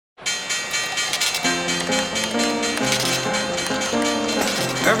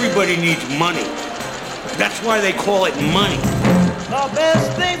Everybody needs money. That's why they call it money. The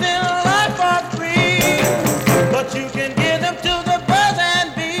best things in life are free, but you can give them to the birds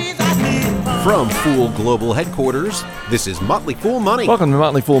and bees. I need money. From Fool Global Headquarters, this is Motley Fool Money. Welcome to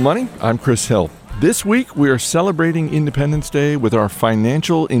Motley Fool Money. I'm Chris Hill. This week, we are celebrating Independence Day with our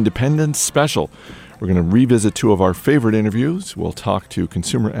Financial Independence Special. We're going to revisit two of our favorite interviews. We'll talk to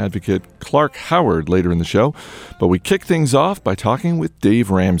consumer advocate Clark Howard later in the show. But we kick things off by talking with Dave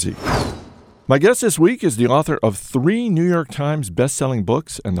Ramsey. My guest this week is the author of 3 New York Times best-selling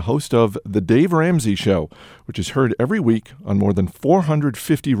books and the host of The Dave Ramsey Show, which is heard every week on more than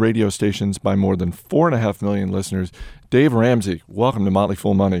 450 radio stations by more than 4.5 million listeners. Dave Ramsey, welcome to Motley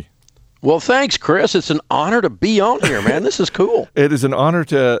Fool Money. Well, thanks, Chris. It's an honor to be on here, man. This is cool. It is an honor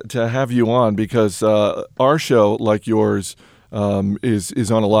to have you on because our show, like yours,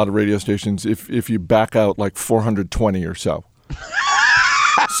 is on a lot of radio stations if you back out like 420 or so.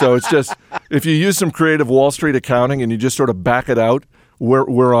 So it's just, if you use some creative Wall Street accounting and you just sort of back it out,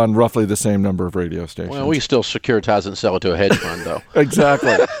 we're on roughly the same number of radio stations. Well, we still securitize and sell it to a hedge fund, though.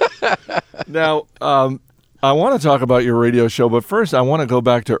 Exactly. Now, I want to talk about your radio show, but first I want to go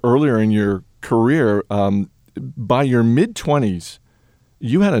back to earlier in your career. By your mid-20s,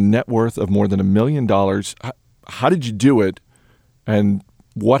 you had a net worth of more than $1 million. How did you do it, and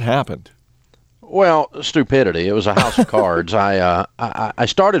what happened? Well, stupidity. It was a house of cards. I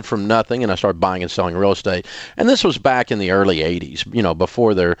started from nothing, and I started buying and selling real estate. And this was back in the early 80s,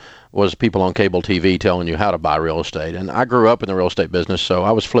 before there was people on cable TV telling you how to buy real estate. And I grew up in the real estate business, so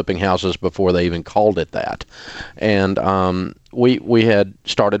I was flipping houses before they even called it that. And we had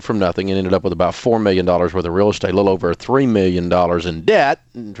started from nothing and ended up with about $4 million worth of real estate, a little over $3 million in debt,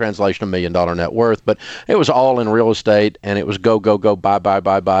 in translation, $1 million net worth. But it was all in real estate, and it was go,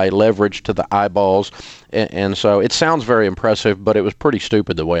 buy, leverage to the eyeballs. And so it sounds very impressive, but it was pretty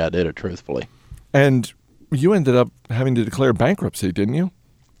stupid the way I did it, truthfully. And you ended up having to declare bankruptcy, didn't you?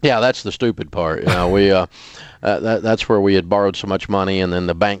 Yeah, that's the stupid part. That's where we had borrowed so much money, and then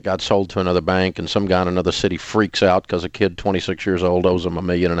the bank got sold to another bank, and some guy in another city freaks out because a kid 26 years old owes them $1.5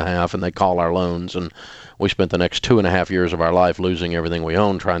 million, and they call our loans, and we spent the next 2.5 years of our life losing everything we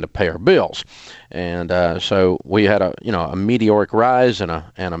owned trying to pay our bills. And so we had a meteoric rise and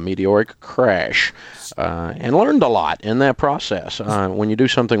a meteoric crash, and learned a lot in that process. When you do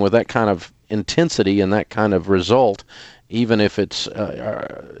something with that kind of intensity and that kind of result, even if it's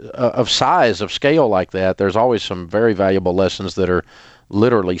of size, of scale like that, there's always some very valuable lessons that are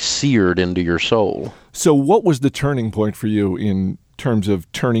literally seared into your soul. So what was the turning point for you in terms of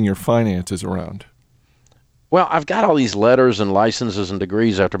turning your finances around? Well, I've got all these letters and licenses and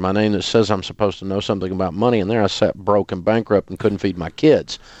degrees after my name that says I'm supposed to know something about money, and there I sat broke and bankrupt and couldn't feed my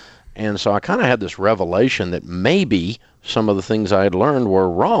kids. And so I kind of had this revelation that maybe some of the things I had learned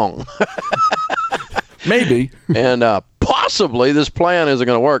were wrong. Maybe. And possibly this plan isn't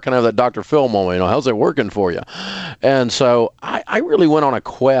going to work. Kind of that Dr. Phil moment, how's it working for you? And so I really went on a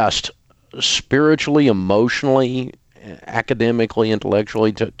quest spiritually, emotionally, academically,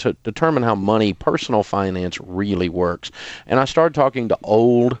 intellectually to determine how money, personal finance really works. And I started talking to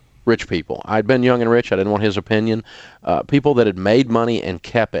old rich people. I'd been young and rich. I didn't want his opinion. People that had made money and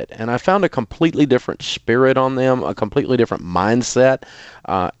kept it. And I found a completely different spirit on them, a completely different mindset.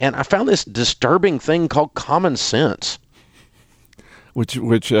 And I found this disturbing thing called common sense.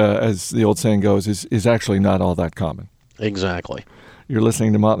 Which as the old saying goes, is actually not all that common. Exactly. You're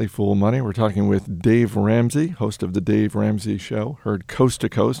listening to Motley Fool Money. We're talking with Dave Ramsey, host of The Dave Ramsey Show, heard coast to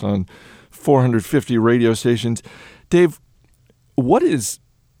coast on 450 radio stations. Dave, what is,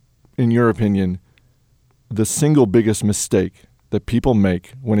 in your opinion, the single biggest mistake that people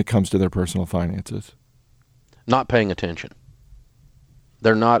make when it comes to their personal finances? Not paying attention.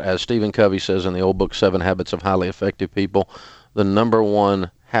 They're not, as Stephen Covey says in the old book, 7 Habits of Highly Effective People, the number one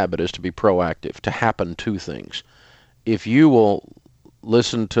habit is to be proactive, to happen to things. If you will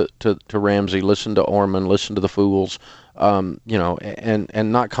listen to Ramsey, listen to Orman, listen to the Fools, and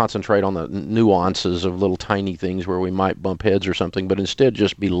not concentrate on the nuances of little tiny things where we might bump heads or something, but instead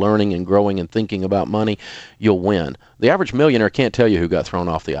just be learning and growing and thinking about money, you'll win. The average millionaire can't tell you who got thrown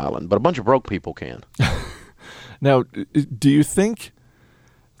off the island, but a bunch of broke people can. Now, do you think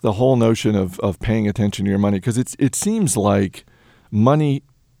the whole notion of paying attention to your money, because it seems like money,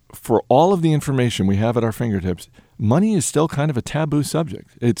 for all of the information we have at our fingertips, money is still kind of a taboo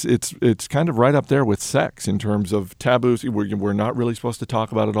subject. It's kind of right up there with sex in terms of taboos. We're not really supposed to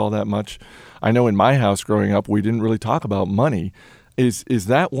talk about it all that much. I know in my house growing up, we didn't really talk about money. Is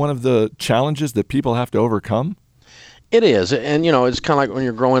that one of the challenges that people have to overcome? It is. And, it's kind of like when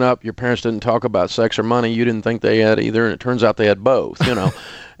you're growing up, your parents didn't talk about sex or money. You didn't think they had either, and it turns out they had both,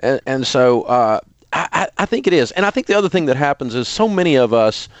 and so I think it is. And I think the other thing that happens is so many of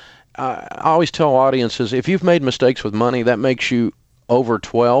us, I always tell audiences, if you've made mistakes with money, that makes you over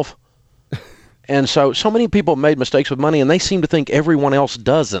 12. And so many people made mistakes with money, and they seem to think everyone else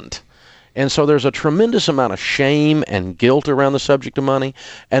doesn't. And so there's a tremendous amount of shame and guilt around the subject of money.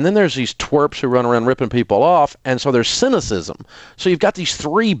 And then there's these twerps who run around ripping people off. And so there's cynicism. So you've got these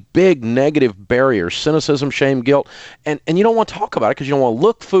three big negative barriers: cynicism, shame, guilt. And you don't want to talk about it because you don't want to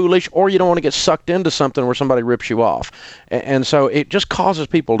look foolish, or you don't want to get sucked into something where somebody rips you off. And so it just causes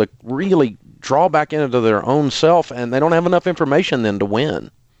people to really draw back into their own self, and they don't have enough information then to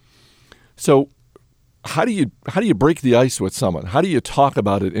win. So how do you break the ice with someone? How do you talk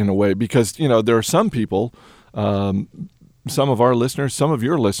about it in a way? Because, there are some people, some of our listeners, some of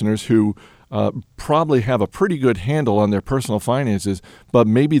your listeners who probably have a pretty good handle on their personal finances, but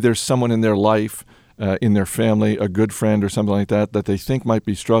maybe there's someone in their life, in their family, a good friend or something like that they think might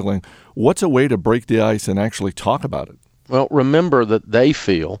be struggling. What's a way to break the ice and actually talk about it? Well, remember that they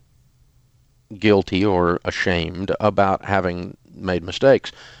feel guilty or ashamed about having made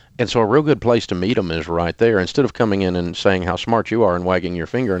mistakes. And so a real good place to meet them is right there. Instead of coming in and saying how smart you are and wagging your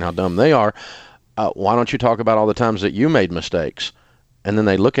finger and how dumb they are, why don't you talk about all the times that you made mistakes? And then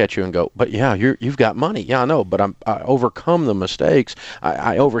they look at you and go, but yeah, you've got money. Yeah, I know, but I overcome the mistakes.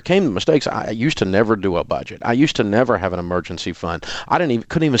 I overcame the mistakes. I used to never do a budget. I used to never have an emergency fund. I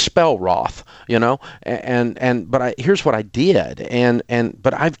couldn't even spell Roth, but here's what I did.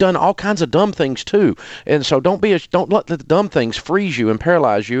 But I've done all kinds of dumb things too. And so don't let the dumb things freeze you and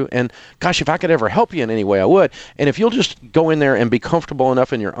paralyze you. And gosh, if I could ever help you in any way, I would. And if you'll just go in there and be comfortable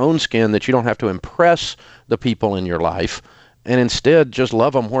enough in your own skin that you don't have to impress the people in your life, and instead just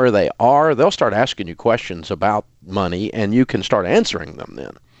love them where they are, they'll start asking you questions about money, and you can start answering them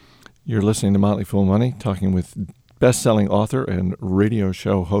then. You're listening to Motley Fool Money, talking with best-selling author and radio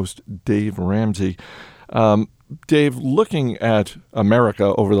show host Dave Ramsey. Dave, looking at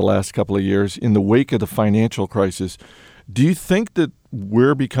America over the last couple of years in the wake of the financial crisis, do you think that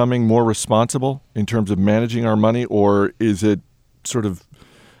we're becoming more responsible in terms of managing our money, or is it sort of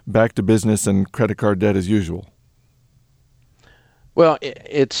back to business and credit card debt as usual? Well,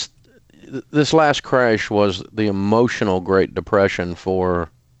 this last crash was the emotional Great Depression for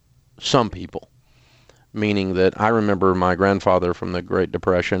some people, meaning that I remember my grandfather from the Great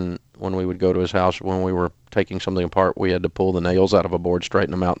Depression. When we would go to his house, when we were taking something apart, we had to pull the nails out of a board,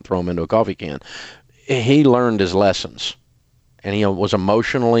 straighten them out, and throw them into a coffee can. He learned his lessons, and he was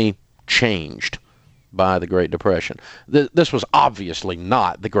emotionally changed by the Great Depression. This was obviously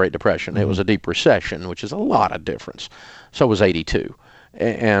not the Great Depression. It was a deep recession, which is a lot of difference. So was 82.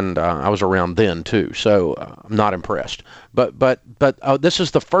 And I was around then too, so I'm not impressed. But this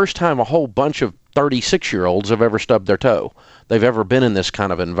is the first time a whole bunch of 36-year-olds have ever stubbed their toe. They've ever been in this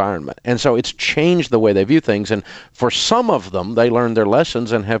kind of environment. And so it's changed the way they view things. And for some of them, they learned their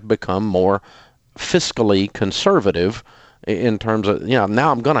lessons and have become more fiscally conservative in terms of,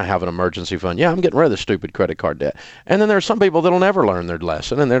 now I'm going to have an emergency fund. Yeah, I'm getting rid of the stupid credit card debt. And then there's some people that'll never learn their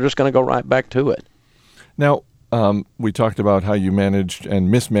lesson, and they're just going to go right back to it. Now, we talked about how you managed and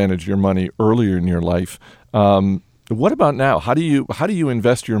mismanaged your money earlier in your life. What about now? How do you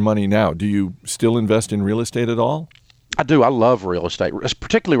invest your money now? Do you still invest in real estate at all? I do. I love real estate,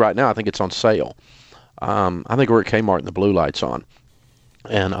 particularly right now. I think it's on sale. I think we're at Kmart and the blue light's on.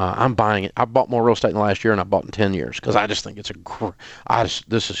 And I'm buying it. I bought more real estate in the last year than I bought in 10 years because I just think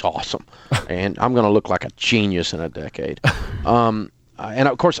this is awesome. And I'm going to look like a genius in a decade. And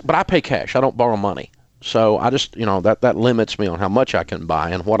of course, but I pay cash. I don't borrow money. So I just, that limits me on how much I can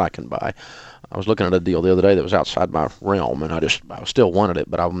buy and what I can buy. I was looking at a deal the other day that was outside my realm, and I still wanted it,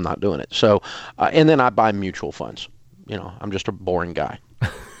 but I'm not doing it. So, and then I buy mutual funds. I'm just a boring guy.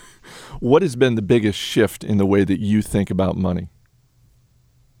 What has been the biggest shift in the way that you think about money?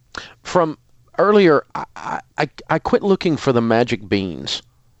 From earlier, I quit looking for the magic beans.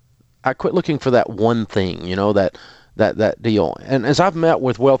 I quit looking for that one thing, that deal. And as I've met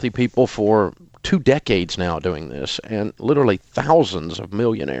with wealthy people for 2 decades now doing this, and literally thousands of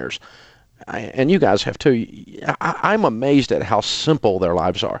millionaires, and you guys have too, I'm amazed at how simple their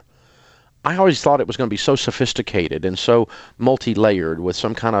lives are. I always thought it was going to be so sophisticated and so multi-layered with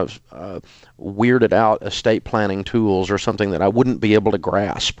some kind of weirded out estate planning tools or something that I wouldn't be able to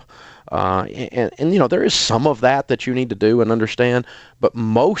grasp. And there is some of that you need to do and understand, but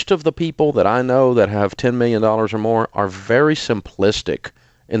most of the people that I know that have $10 million or more are very simplistic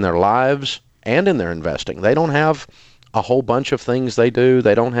in their lives and in their investing. They don't have a whole bunch of things they do.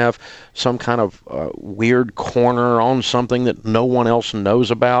 They don't have some kind of weird corner on something that no one else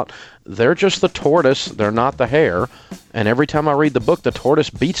knows about. They're just the tortoise. They're not the hare. And every time I read the book, the tortoise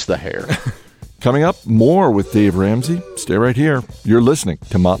beats the hare. Coming up, more with Dave Ramsey. Stay right here. You're listening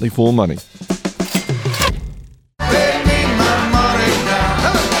to Motley Fool Money.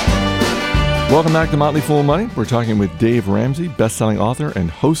 Welcome back to Motley Fool Money. We're talking with Dave Ramsey, best-selling author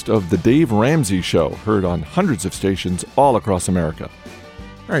and host of The Dave Ramsey Show, heard on hundreds of stations all across America.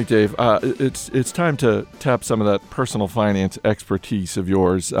 All right, Dave, it's time to tap some of that personal finance expertise of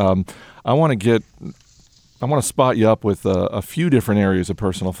yours. I want to spot you up with a few different areas of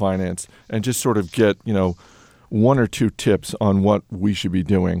personal finance and just sort of get, one or two tips on what we should be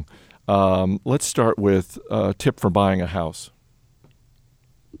doing. Let's start with a tip for buying a house.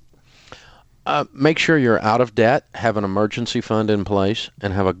 Make sure you're out of debt, have an emergency fund in place,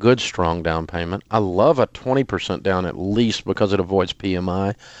 and have a good, strong down payment. I love a 20% down at least because it avoids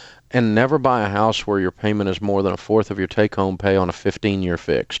PMI. And never buy a house where your payment is more than a fourth of your take-home pay on a 15-year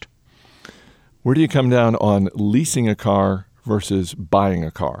fixed. Where do you come down on leasing a car versus buying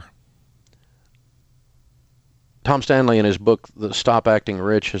a car? Tom Stanley, in his book, The Stop Acting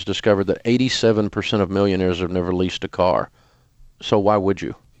Rich, has discovered that 87% of millionaires have never leased a car. So why would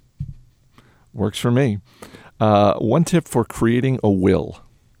you? Works for me. One tip for creating a will.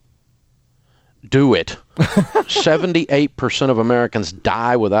 Do it. 78% of Americans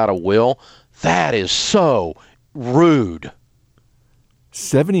die without a will. That is so rude.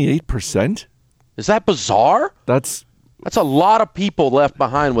 78%? Is that bizarre? That's a lot of people left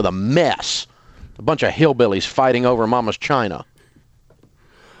behind with a mess. A bunch of hillbillies fighting over mama's china.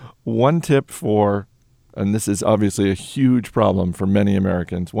 One tip for, and this is obviously a huge problem for many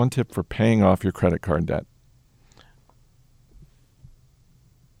Americans, one tip for paying off your credit card debt.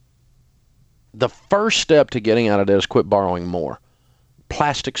 The first step to getting out of debt is quit borrowing more.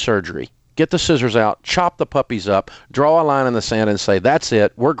 Plastic surgery. Get the scissors out, chop the puppies up, draw a line in the sand and say, that's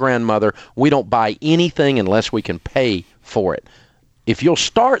it, we're grandmother, we don't buy anything unless we can pay for it. If you'll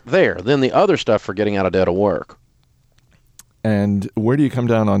start there, then the other stuff for getting out of debt will work. And where do you come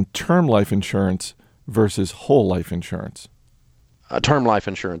down on term life insurance versus whole life insurance? Term life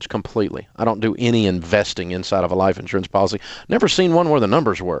insurance, completely. I don't do any investing inside of a life insurance policy. Never seen one where the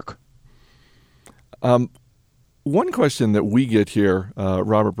numbers work. One question that we get here,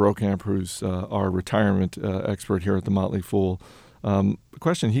 Robert Brokamp, who's our retirement expert here at the Motley Fool, the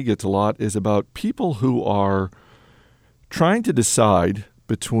question he gets a lot is about people who are trying to decide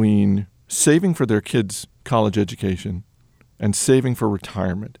between saving for their kids' college education and saving for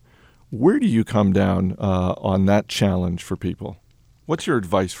retirement. Where do you come down on that challenge for people? What's your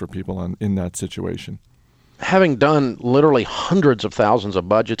advice for people in that situation? Having done literally hundreds of thousands of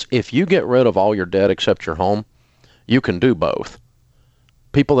budgets, if you get rid of all your debt except your home, you can do both.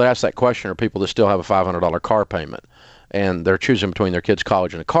 People that ask that question are people that still have a $500 car payment, and they're choosing between their kids'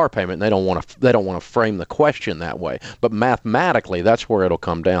 college and a car payment, and they don't want to frame the question that way. But mathematically, that's where it'll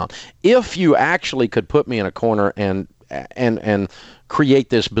come down. If you actually could put me in a corner and create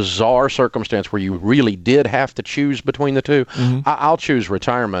this bizarre circumstance where you really did have to choose between the two, I'll choose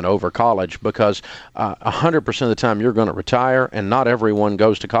retirement over college, because 100% of the time you're going to retire, and not everyone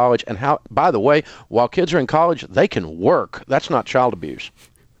goes to college. And by the way, while kids are in college, they can work. That's not child abuse.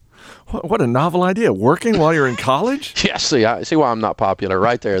 What a novel idea. Working while you're in college? Yeah, see why I'm not popular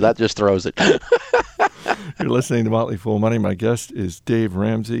right there. That just throws it. You're listening to Motley Fool Money. My guest is Dave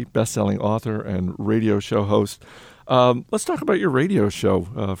Ramsey, best-selling author and radio show host. Let's talk about your radio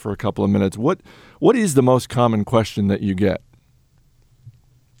show for a couple of minutes. What is the most common question that you get?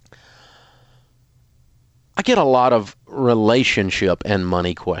 I get a lot of relationship and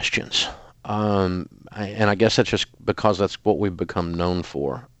money questions. And I guess that's just because that's what we've become known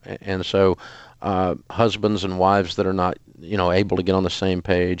for. And so husbands and wives that are not, able to get on the same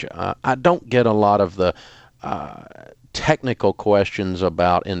page. I don't get a lot of the technical questions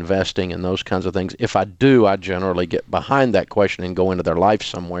about investing and those kinds of things. If I do, I generally get behind that question and go into their life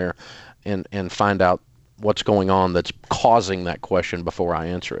somewhere and find out what's going on that's causing that question before I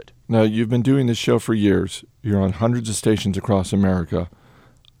answer it. Now, you've been doing this show for years. You're on hundreds of stations across America.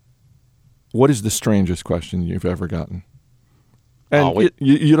 What is the strangest question you've ever gotten? And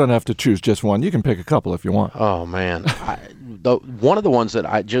you don't have to choose just one. You can pick a couple if you want. Oh, man. One of the ones that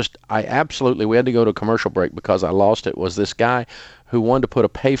we had to go to a commercial break because I lost it, was this guy who wanted to put a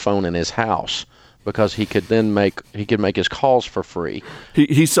payphone in his house because he could make his calls for free.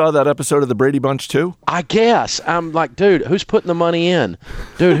 He saw that episode of the Brady Bunch too? I guess. I'm like, dude, who's putting the money in?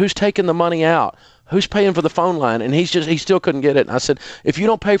 Dude, who's taking the money out? who's paying for the phone line? And he still couldn't get it. And I said, if you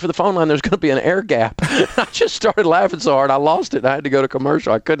don't pay for the phone line, there's going to be an air gap. I just started laughing so hard, I lost it. I had to go to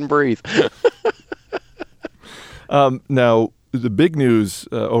commercial. I couldn't breathe. Now, the big news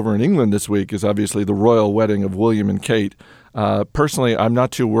over in England this week is obviously the royal wedding of William and Kate. Personally, I'm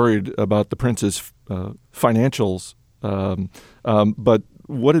not too worried about the prince's financials. But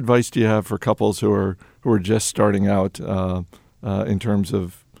what advice do you have for couples who are just starting out in terms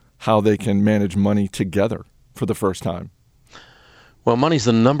of how they can manage money together for the first time? Well, money's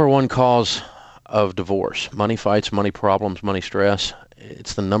the number one cause of divorce. Money fights, money problems, money stress.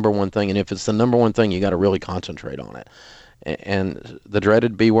 It's the number one thing. And if it's the number one thing, you got to really concentrate on it. And the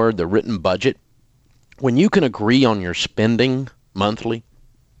dreaded B word, the written budget, when you can agree on your spending monthly,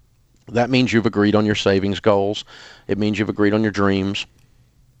 that means you've agreed on your savings goals. It means you've agreed on your dreams.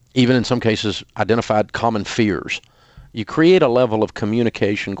 Even in some cases, identified common fears. You create a level of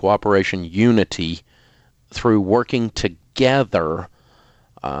communication, cooperation, unity through working together.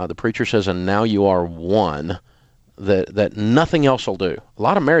 The preacher says, and now you are one, that nothing else will do. A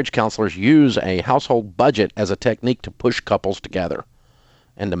lot of marriage counselors use a household budget as a technique to push couples together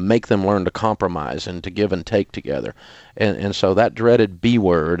and to make them learn to compromise and to give and take together. And so that dreaded B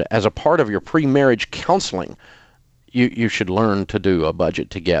word, as a part of your pre-marriage counseling, you should learn to do a budget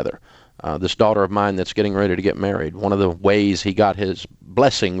together. This daughter of mine that's getting ready to get married, one of the ways he got his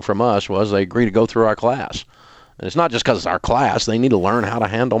blessing from us was they agreed to go through our class. And it's not just because it's our class. They need to learn how to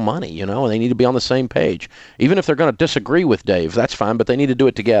handle money, and they need to be on the same page. Even if they're going to disagree with Dave, that's fine, but they need to do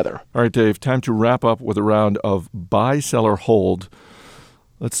it together. All right, Dave, time to wrap up with a round of buy, sell, or hold.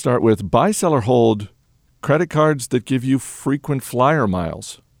 Let's start with buy, sell, or hold credit cards that give you frequent flyer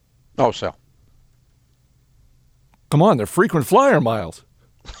miles. Oh, sell. Come on, they're frequent flyer miles.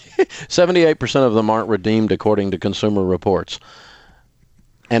 78% of them aren't redeemed according to Consumer Reports.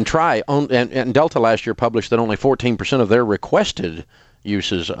 And Delta last year published that only 14% of their requested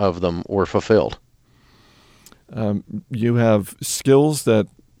uses of them were fulfilled. You have skills that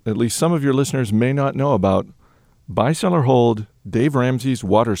at least some of your listeners may not know about. Buy, sell, or hold Dave Ramsey's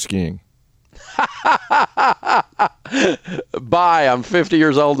water skiing. Bye. I'm 50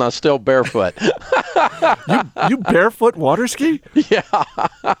 years old and I'm still barefoot. You barefoot water ski? Yeah.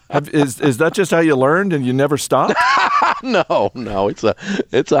 Is that just how you learned and you never stopped? No.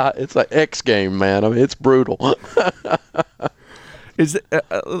 It's a X game, man. I mean, it's brutal.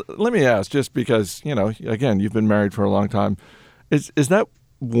 Let me ask, just because again, you've been married for a long time. Is that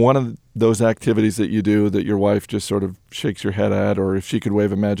one of those activities that you do that your wife just sort of shakes your head at, or if she could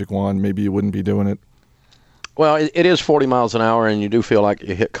wave a magic wand, maybe you wouldn't be doing it? Well, it is 40 miles an hour, and you do feel like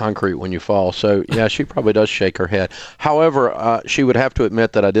you hit concrete when you fall. So, yeah, she probably does shake her head. However, she would have to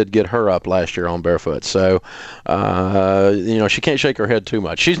admit that I did get her up last year on barefoot. So, she can't shake her head too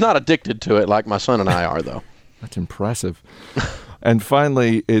much. She's not addicted to it like my son and I are, though. That's impressive. And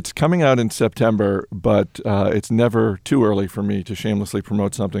finally, it's coming out in September, but it's never too early for me to shamelessly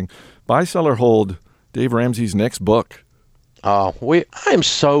promote something. Buy, sell, or hold Dave Ramsey's next book. I am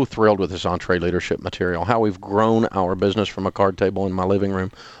so thrilled with this EntreLeadership material, how we've grown our business from a card table in my living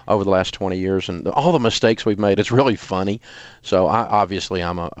room over the last 20 years, and all the mistakes we've made. It's really funny. So I'm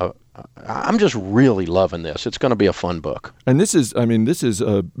just really loving this. It's going to be a fun book. And this is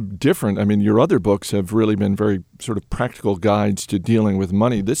different. I mean, your other books have really been very sort of practical guides to dealing with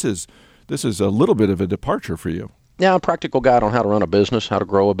money. This is a little bit of a departure for you. Yeah, a practical guide on how to run a business, how to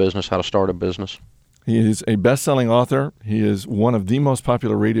grow a business, how to start a business. He is a best-selling author. He is one of the most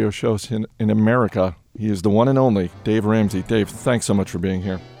popular radio shows in America. He is the one and only Dave Ramsey. Dave, thanks so much for being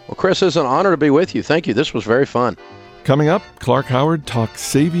here. Well, Chris, it's an honor to be with you. Thank you. This was very fun. Coming up, Clark Howard talks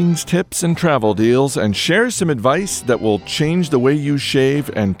savings tips and travel deals and shares some advice that will change the way you shave,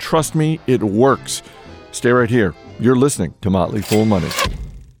 and trust me, it works. Stay right here. You're listening to Motley Fool Money.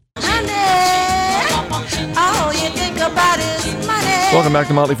 Welcome back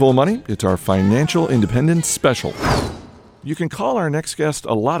to Motley Fool Money. It's our financial independence special. You can call our next guest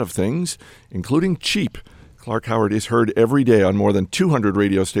a lot of things, including cheap. Clark Howard is heard every day on more than 200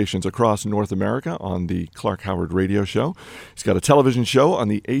 radio stations across North America on the Clark Howard Radio Show. He's got a television show on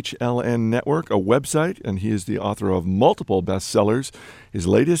the HLN network, a website, and he is the author of multiple bestsellers. His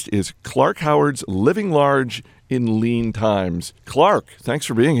latest is Clark Howard's Living Large in Lean Times. Clark, thanks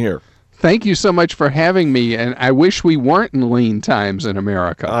for being here. Thank you so much for having me, and I wish we weren't in lean times in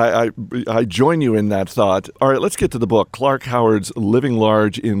America. I join you in that thought. All right, let's get to the book, Clark Howard's Living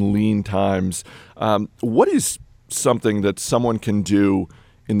Large in Lean Times. What is something that someone can do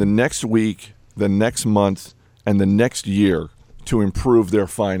in the next week, the next month, and the next year to improve their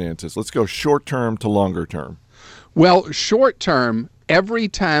finances? Let's go short term to longer term. Well, short term, every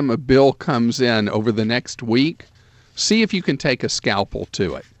time a bill comes in over the next week, see if you can take a scalpel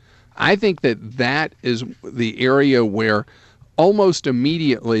to it. I think that is the area where almost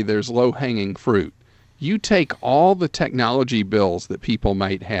immediately there's low-hanging fruit. You take all the technology bills that people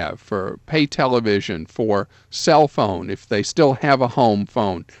might have for pay television, for cell phone, if they still have a home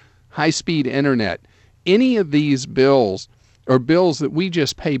phone, high-speed internet, any of these bills are bills that we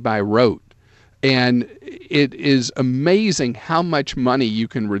just pay by rote. And it is amazing how much money you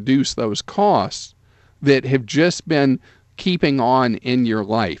can reduce those costs that have just been keeping on in your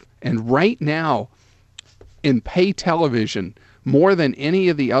life. And right now, in pay television, more than any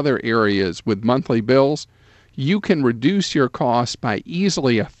of the other areas with monthly bills, you can reduce your costs by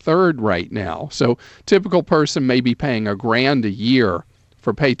easily a third right now. So typical person may be paying $1,000 a year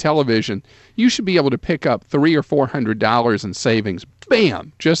for pay television. You should be able to pick up $300 or $400 in savings,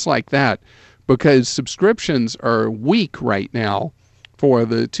 bam, just like that, because subscriptions are weak right now for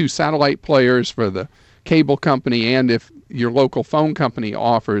the 2 satellite players, for the cable company, and if your local phone company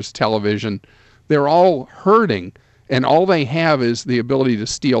offers television, they're all hurting, and all they have is the ability to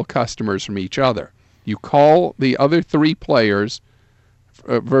steal customers from each other. You call the other 3 players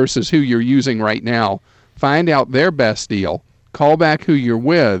versus who you're using right now, find out their best deal, call back who you're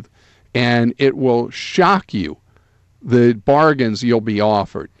with, and it will shock you the bargains you'll be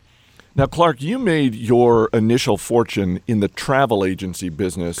offered. Now, Clark, you made your initial fortune in the travel agency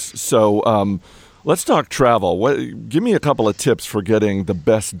business, so let's talk travel. Give me a couple of tips for getting the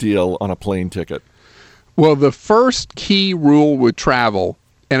best deal on a plane ticket. Well, the first key rule with travel,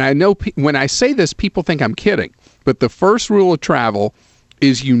 and I know when I say this, people think I'm kidding, but the first rule of travel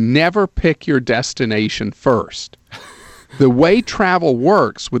is you never pick your destination first. The way travel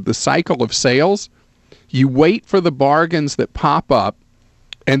works with the cycle of sales, you wait for the bargains that pop up,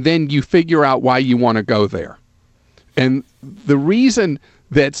 and then you figure out why you want to go there. And the reason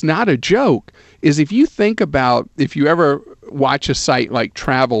that's not a joke is if you think about, if you ever watch a site like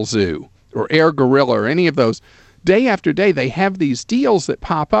Travel Zoo or Air Gorilla or any of those, day after day they have these deals that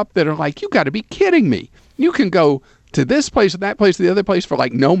pop up that are like, you got to be kidding me. You can go to this place or that place or the other place for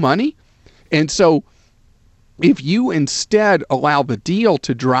like no money. And so if you instead allow the deal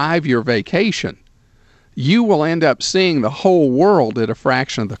to drive your vacation, you will end up seeing the whole world at a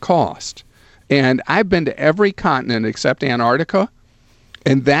fraction of the cost. And I've been to every continent except Antarctica,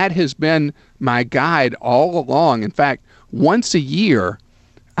 and that has been my guide all along. In fact, once a year,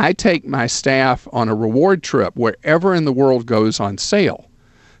 I take my staff on a reward trip wherever in the world goes on sale.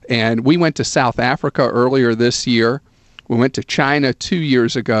 And we went to South Africa earlier this year. We went to China 2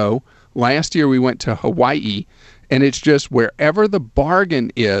 years ago. Last year we went to Hawaii. And it's just wherever the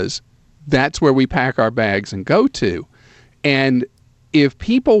bargain is, that's where we pack our bags and go to. And if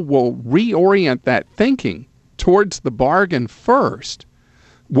people will reorient that thinking towards the bargain first,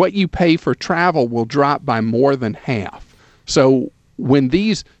 what you pay for travel will drop by more than half. So when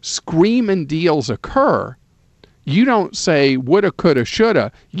these screaming deals occur, you don't say woulda, coulda,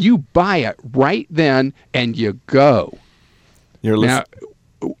 shoulda. You buy it right then and you go. Now,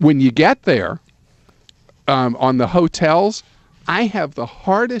 when you get there, on the hotels, I have the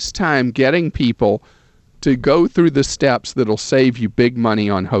hardest time getting people to go through the steps that'll save you big money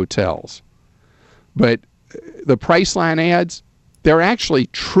on hotels. But the Priceline ads, they're actually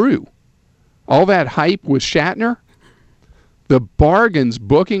true. All that hype with Shatner, the bargains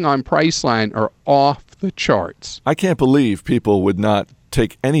booking on Priceline are off the charts. I can't believe people would not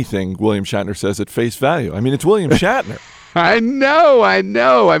take anything William Shatner says at face value. I mean, it's William Shatner. I know.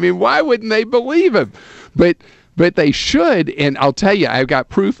 I mean, why wouldn't they believe him? But they should, and I'll tell you, I've got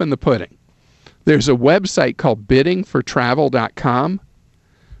proof in the pudding. There's a website called biddingfortravel.com,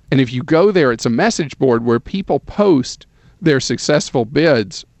 and if you go there, it's a message board where people post their successful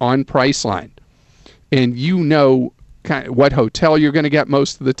bids on Priceline. And you know kind of what hotel you're going to get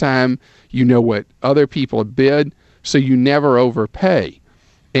most of the time. You know what other people have bid, so you never overpay.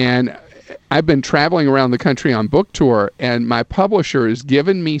 And I've been traveling around the country on book tour, and my publisher has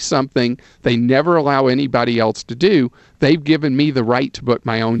given me something they never allow anybody else to do. They've given me the right to book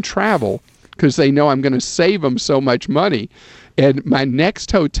my own travel because they know I'm going to save them so much money. And my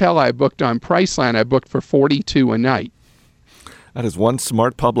next hotel I booked on Priceline, I booked for $42 a night. That is one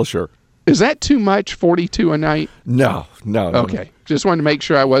smart publisher. Is that too much, $42 a night? No. Okay. Just wanted to make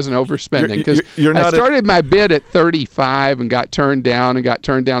sure I wasn't overspending, because I started my bid at 35 and got turned down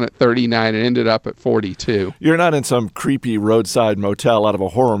at 39 and ended up at 42. You're not in some creepy roadside motel out of a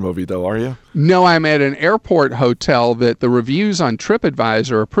horror movie, though, are you? No, I'm at an airport hotel that the reviews on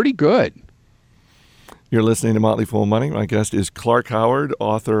TripAdvisor are pretty good. You're listening to Motley Fool Money. My guest is Clark Howard,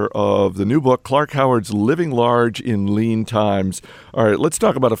 author of the new book, Clark Howard's Living Large in Lean Times. All right, let's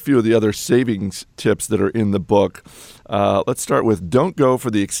talk about a few of the other savings tips that are in the book. Let's start with don't go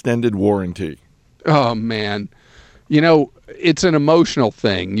for the extended warranty. Oh, man. You know, it's an emotional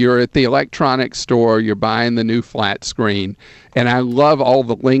thing. You're at the electronics store, you're buying the new flat screen, and I love all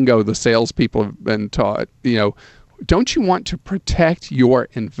the lingo the salespeople have been taught. You know, don't you want to protect your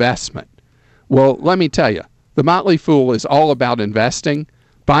investment? Well, let me tell you, the Motley Fool is all about investing.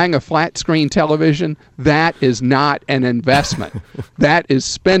 Buying a flat screen television, that is not an investment. That is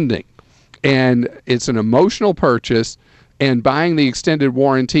spending. And it's an emotional purchase, and buying the extended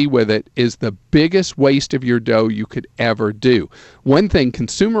warranty with it is the biggest waste of your dough you could ever do. One thing,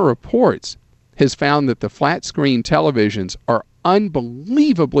 Consumer Reports has found that the flat screen televisions are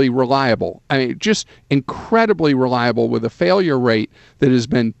unbelievably reliable. I mean, just incredibly reliable with a failure rate that has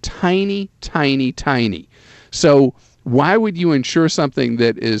been tiny, tiny, tiny. So why would you insure something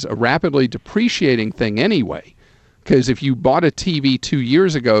that is a rapidly depreciating thing anyway? Because if you bought a TV 2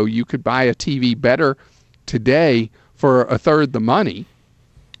 years ago, you could buy a TV better today for a third the money.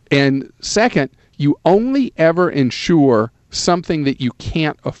 And second, you only ever insure something that you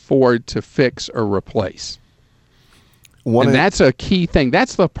can't afford to fix or replace. And that's a key thing.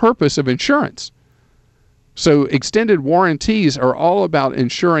 That's the purpose of insurance. So extended warranties are all about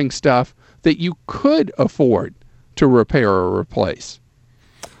insuring stuff that you could afford to repair or replace.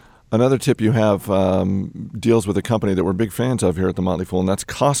 Another tip you have deals with a company that we're big fans of here at the Motley Fool, and that's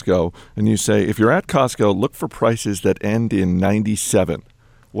Costco. And you say, if you're at Costco, look for prices that end in 97.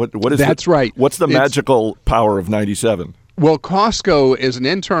 What is That's right. What's the magical power of 97? Well, Costco is an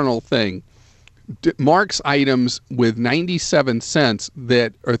internal thing. Marks items with 97 cents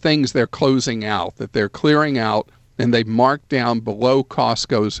that are things they're closing out, that they're clearing out, and they've marked down below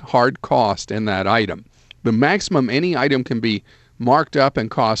Costco's hard cost in that item. The maximum any item can be marked up in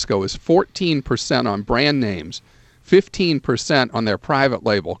Costco is 14% on brand names, 15% on their private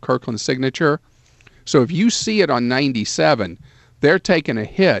label, Kirkland Signature. So if you see it on 97, they're taking a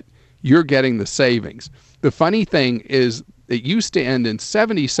hit, you're getting the savings. The funny thing is it used to end in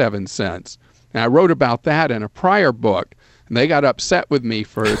 77 cents. And I wrote about that in a prior book, and they got upset with me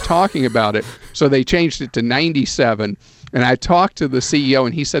for talking about it, so they changed it to 97. And I talked to the CEO,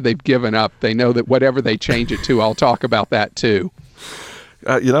 and he said they've given up. They know that whatever they change it to, I'll talk about that too.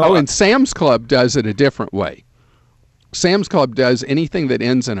 And Sam's Club does it a different way. Sam's Club does anything that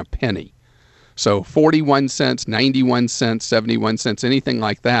ends in a penny. So 41 cents, 91 cents, 71 cents, anything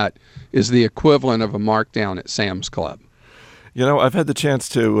like that is the equivalent of a markdown at Sam's Club. You know, I've had the chance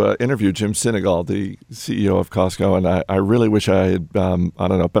to interview Jim Sinegal, the CEO of Costco, and I really wish I had, been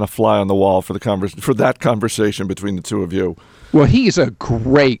a fly on the wall for that conversation between the two of you. Well, he's a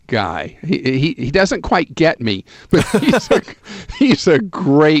great guy. He doesn't quite get me, but he's a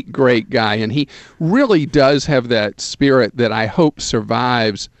great, great guy, and he really does have that spirit that I hope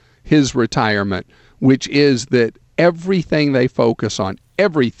survives his retirement, which is that everything they focus on,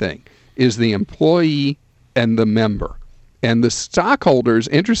 everything, is the employee and the member. And the stockholders,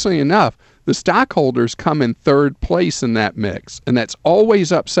 interestingly enough, the stockholders come in third place in that mix, and that's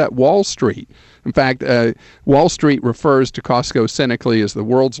always upset Wall Street. In fact, Wall Street refers to Costco cynically as the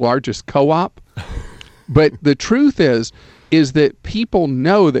world's largest co-op. But the truth is that people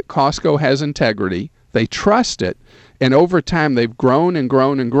know that Costco has integrity, they trust it, and over time they've grown and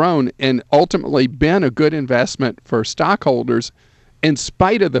grown and grown and ultimately been a good investment for stockholders in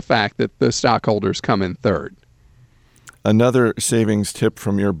spite of the fact that the stockholders come in third. Another savings tip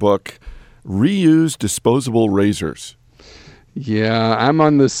from your book, reuse disposable razors. Yeah, I'm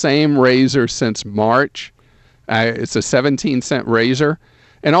on the same razor since March. It's a 17-cent razor.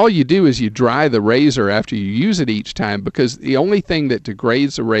 And all you do is you dry the razor after you use it each time, because the only thing that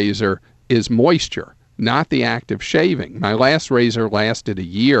degrades a razor is moisture, not the act of shaving. My last razor lasted a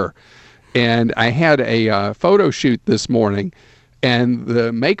year, and I had a photo shoot this morning, and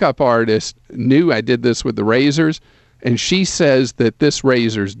the makeup artist knew I did this with the razors, and she says that this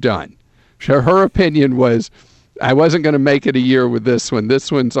razor's done. Her opinion was I wasn't going to make it a year with this one.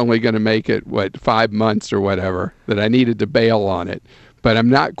 This one's only going to make it, 5 months or whatever, that I needed to bail on it. But I'm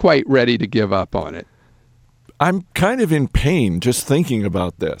not quite ready to give up on it. I'm kind of in pain just thinking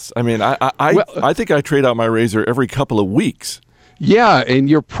about this. I mean, I think I trade out my razor every couple of weeks. Yeah, and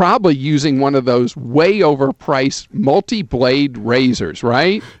you're probably using one of those way overpriced multi-blade razors,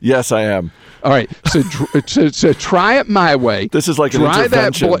 right? Yes, I am. All right, so try it my way. This is like an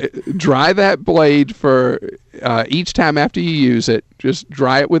intervention. Dry that blade for each time after you use it. Just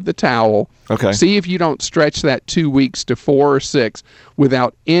dry it with the towel. Okay. See if you don't stretch that 2 weeks to 4 or 6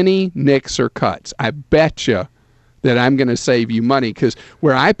 without any nicks or cuts. I bet you that I'm going to save you money, because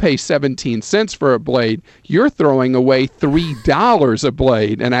where I pay 17 cents for a blade, you're throwing away $3 a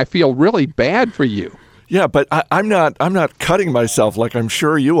blade, and I feel really bad for you. Yeah, but I'm not cutting myself like I'm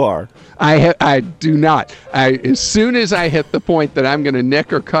sure you are. I do not. As soon as I hit the point that I'm going to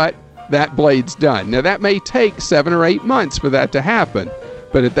nick or cut, that blade's done. Now, that may take 7 or 8 months for that to happen,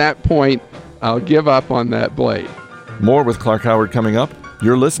 but at that point, I'll give up on that blade. More with Clark Howard coming up.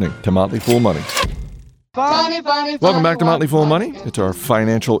 You're listening to Motley Fool Money. Welcome back to Motley Fool Money. It's our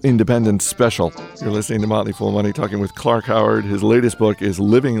financial independence special. You're listening to Motley Fool Money, talking with Clark Howard. His latest book is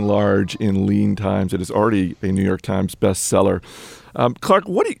Living Large in Lean Times. It is already a New York Times bestseller. Clark,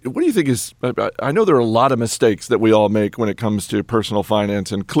 what do you think is? I know there are a lot of mistakes that we all make when it comes to personal finance,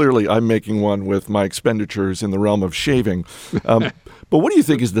 and clearly I'm making one with my expenditures in the realm of shaving. But what do you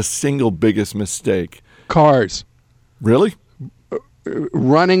think is the single biggest mistake? Cars. Really?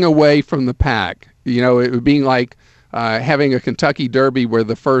 Running away from the pack. You know, it would be like having a Kentucky Derby where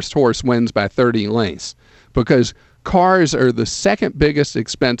the first horse wins by 30 lengths, because cars are the second biggest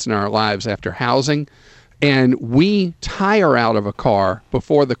expense in our lives after housing, and we tire out of a car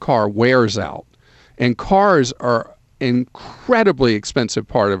before the car wears out. And cars are an incredibly expensive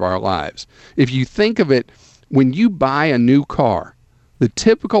part of our lives. If you think of it, when you buy a new car, the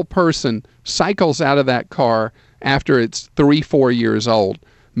typical person cycles out of that car after it's 3-4 years old.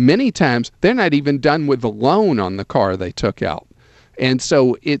 Many times, they're not even done with the loan on the car they took out. And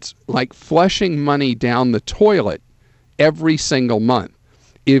so it's like flushing money down the toilet every single month.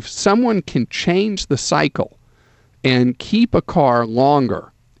 If someone can change the cycle and keep a car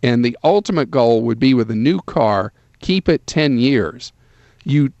longer, and the ultimate goal would be with a new car, keep it 10 years,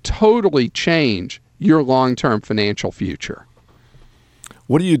 you totally change your long-term financial future.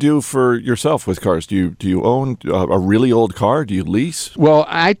 What do you do for yourself with cars? Do you own a really old car? Do you lease? Well,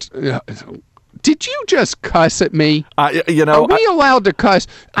 did you just cuss at me? Are we allowed to cuss?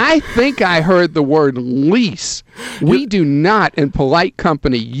 I think I heard the word lease. We do not, in polite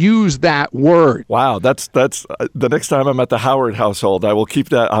company, use that word. Wow, that's the next time I'm at the Howard household, I will keep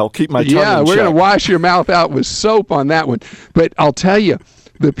that. I'll keep my tongue in check. Yeah, we're going to wash your mouth out with soap on that one. But I'll tell you,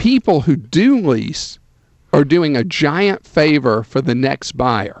 the people who do lease are doing a giant favor for the next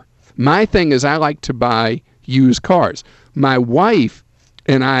buyer. My thing is, I like to buy used cars. My wife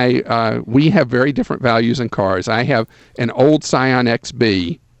and I, we have very different values in cars. I have an old Scion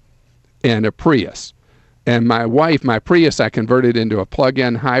XB and a Prius. And my wife, my Prius, I converted into a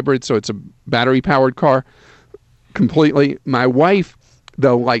plug-in hybrid, so it's a battery-powered car completely. My wife,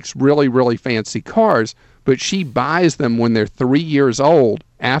 though, likes really, really fancy cars, but she buys them when they're 3 years old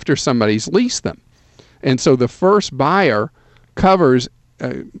after somebody's leased them. And so the first buyer covers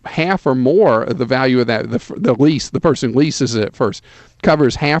half or more of the value of that. The lease, the person who leases it first,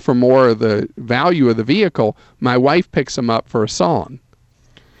 covers half or more of the value of the vehicle. My wife picks them up for a song.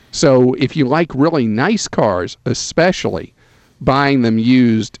 So if you like really nice cars, especially, buying them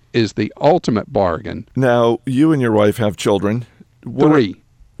used is the ultimate bargain. Now, you and your wife have children. 3.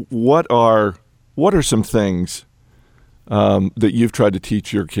 What are some things that you've tried to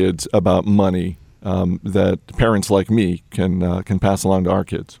teach your kids about money that parents like me can pass along to our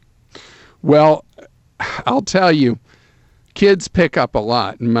kids? Well, I'll tell you, kids pick up a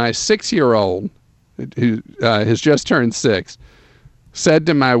lot. My 6-year-old, who has just turned 6, said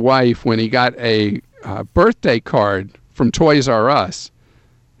to my wife when he got a birthday card from Toys R Us,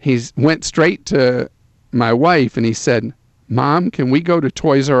 he went straight to my wife and he said, "Mom, can we go to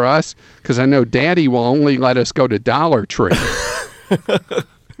Toys R Us? Because I know Daddy will only let us go to Dollar Tree."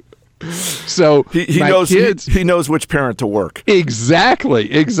 So he knows kids, he knows which parent to work. Exactly.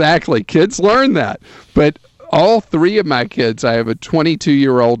 Kids learn that. But all 3 of my kids, I have a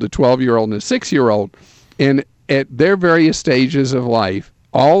 22-year-old, a 12-year-old, and a 6-year-old, and at their various stages of life,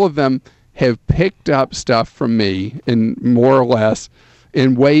 all of them have picked up stuff from me, in more or less,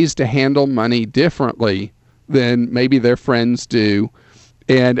 in ways to handle money differently than maybe their friends do.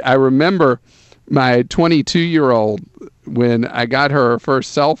 And I remember my 22-year-old, when I got her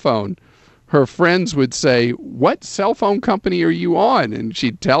first cell phone, her friends would say, "What cell phone company are you on?" And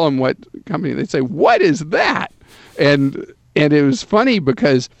she'd tell them what company. They'd say, "What is that?" And it was funny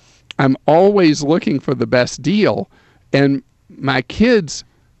because I'm always looking for the best deal. And my kids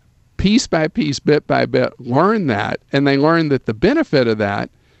piece by piece, bit by bit, learn that. And they learn that the benefit of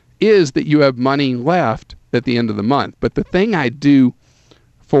that is that you have money left at the end of the month. But the thing I do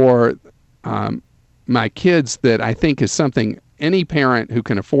for my kids that I think is something any parent who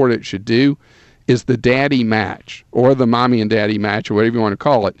can afford it should do is the daddy match, or the mommy and daddy match, or whatever you want to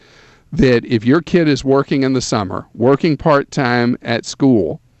call it. That if your kid is working in the summer, working part-time at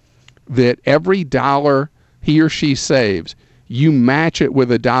school, that every dollar he or she saves, you match it with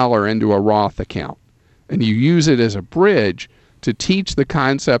 $1 into a Roth account. And you use it as a bridge to teach the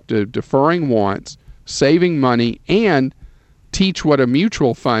concept of deferring wants, saving money, and teach what a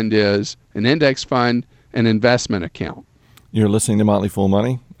mutual fund is, an index fund, an investment account. You're listening to Motley Fool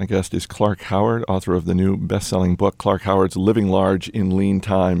Money. My guest is Clark Howard, author of the new best-selling book, Clark Howard's Living Large in Lean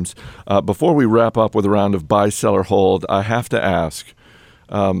Times. Before we wrap up with a round of buy, sell, or hold, I have to ask,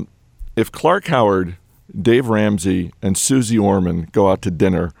 if Clark Howard, Dave Ramsey, and Susie Orman go out to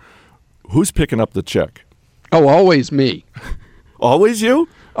dinner, who's picking up the check? Oh, always me. Always you?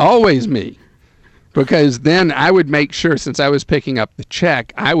 Always me. Because then I would make sure, since I was picking up the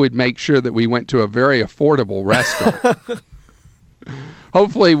check, I would make sure that we went to a very affordable restaurant.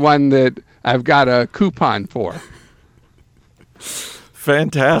 Hopefully one that I've got a coupon for.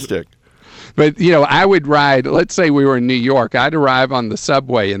 Fantastic. But, I would ride, let's say we were in New York, I'd arrive on the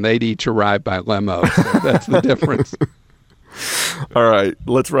subway and they'd each arrive by limo. So that's the difference. All right,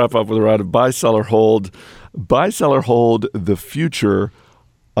 let's wrap up with a round of buy, sell, or hold. Buy, sell, or hold the future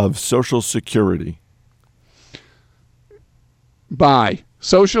of Social Security. Buy.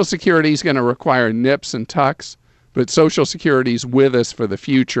 Social Security is going to require nips and tucks, but Social Security is with us for the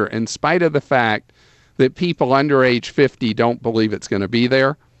future, in spite of the fact that people under age 50 don't believe it's going to be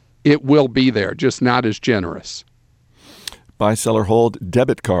there. It will be there, just not as generous. Buy, sell, or hold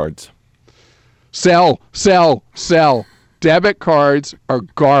debit cards. Sell, sell, sell. Debit cards are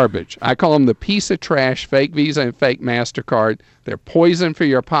garbage. I call them the piece of trash, fake Visa and fake MasterCard. They're poison for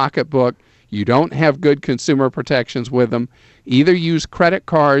your pocketbook. You don't have good consumer protections with them. Either use credit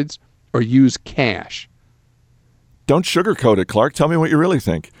cards or use cash. Don't sugarcoat it, Clark. Tell me what you really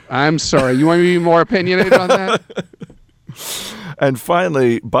think. I'm sorry. You want me to be more opinionated on that? And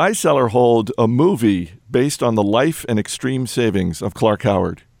finally, buy, sell, or hold a movie based on the life and extreme savings of Clark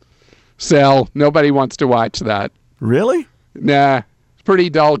Howard. Sell. Nobody wants to watch that. Really? Nah. Pretty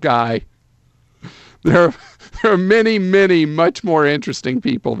dull guy. There are many, many much more interesting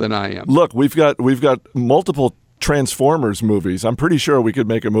people than I am. Look, we've got multiple Transformers movies. I'm pretty sure we could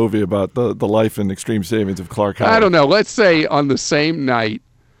make a movie about the life and extreme savings of Clark Howard. I don't know. Let's say on the same night,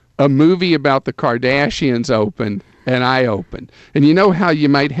 a movie about the Kardashians opened and I opened. And you know how you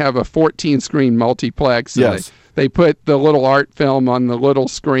might have a 14-screen multiplex? Yes. They put the little art film on the little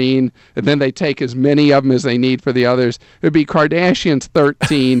screen, and then they take as many of them as they need for the others. It would be Kardashians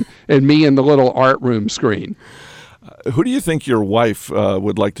 13 and me in the little art room screen. Who do you think your wife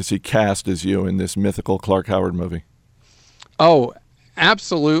would like to see cast as you in this mythical Clark Howard movie? Oh,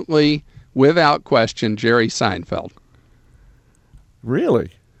 absolutely, without question, Jerry Seinfeld.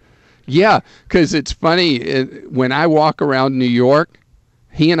 Really? Yeah, because it's funny. When I walk around New York,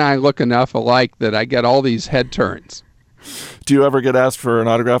 he and I look enough alike that I get all these head turns. Do you ever get asked for an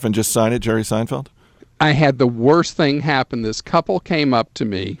autograph and just sign it, Jerry Seinfeld? I had the worst thing happen. This couple came up to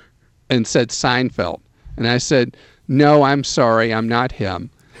me and said Seinfeld. And I said, no, I'm sorry, I'm not him.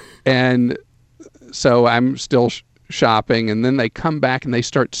 And so I'm still shopping, and then they come back and they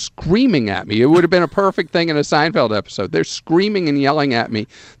start screaming at me. It would have been a perfect thing in a Seinfeld episode. They're screaming and yelling at me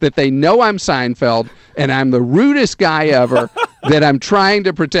that they know I'm Seinfeld and I'm the rudest guy ever, that I'm trying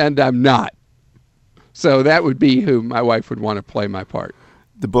to pretend I'm not. So that would be who my wife would want to play my part.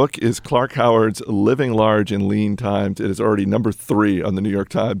 The book is Clark Howard's Living Large in Lean Times. It is already number 3 on the New York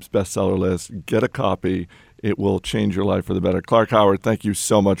Times bestseller list. Get a copy. It will change your life for the better. Clark Howard, thank you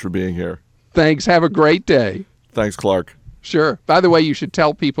so much for being here. Thanks. Have a great day. Thanks, Clark. Sure. By the way, you should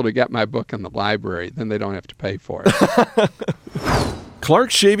tell people to get my book in the library. Then they don't have to pay for it.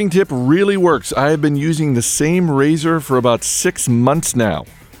 Clark's shaving tip really works. I have been using the same razor for about 6 months now.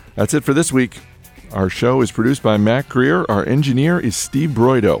 That's it for this week. Our show is produced by Matt Greer. Our engineer is Steve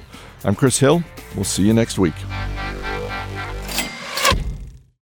Broido. I'm Chris Hill. We'll see you next week.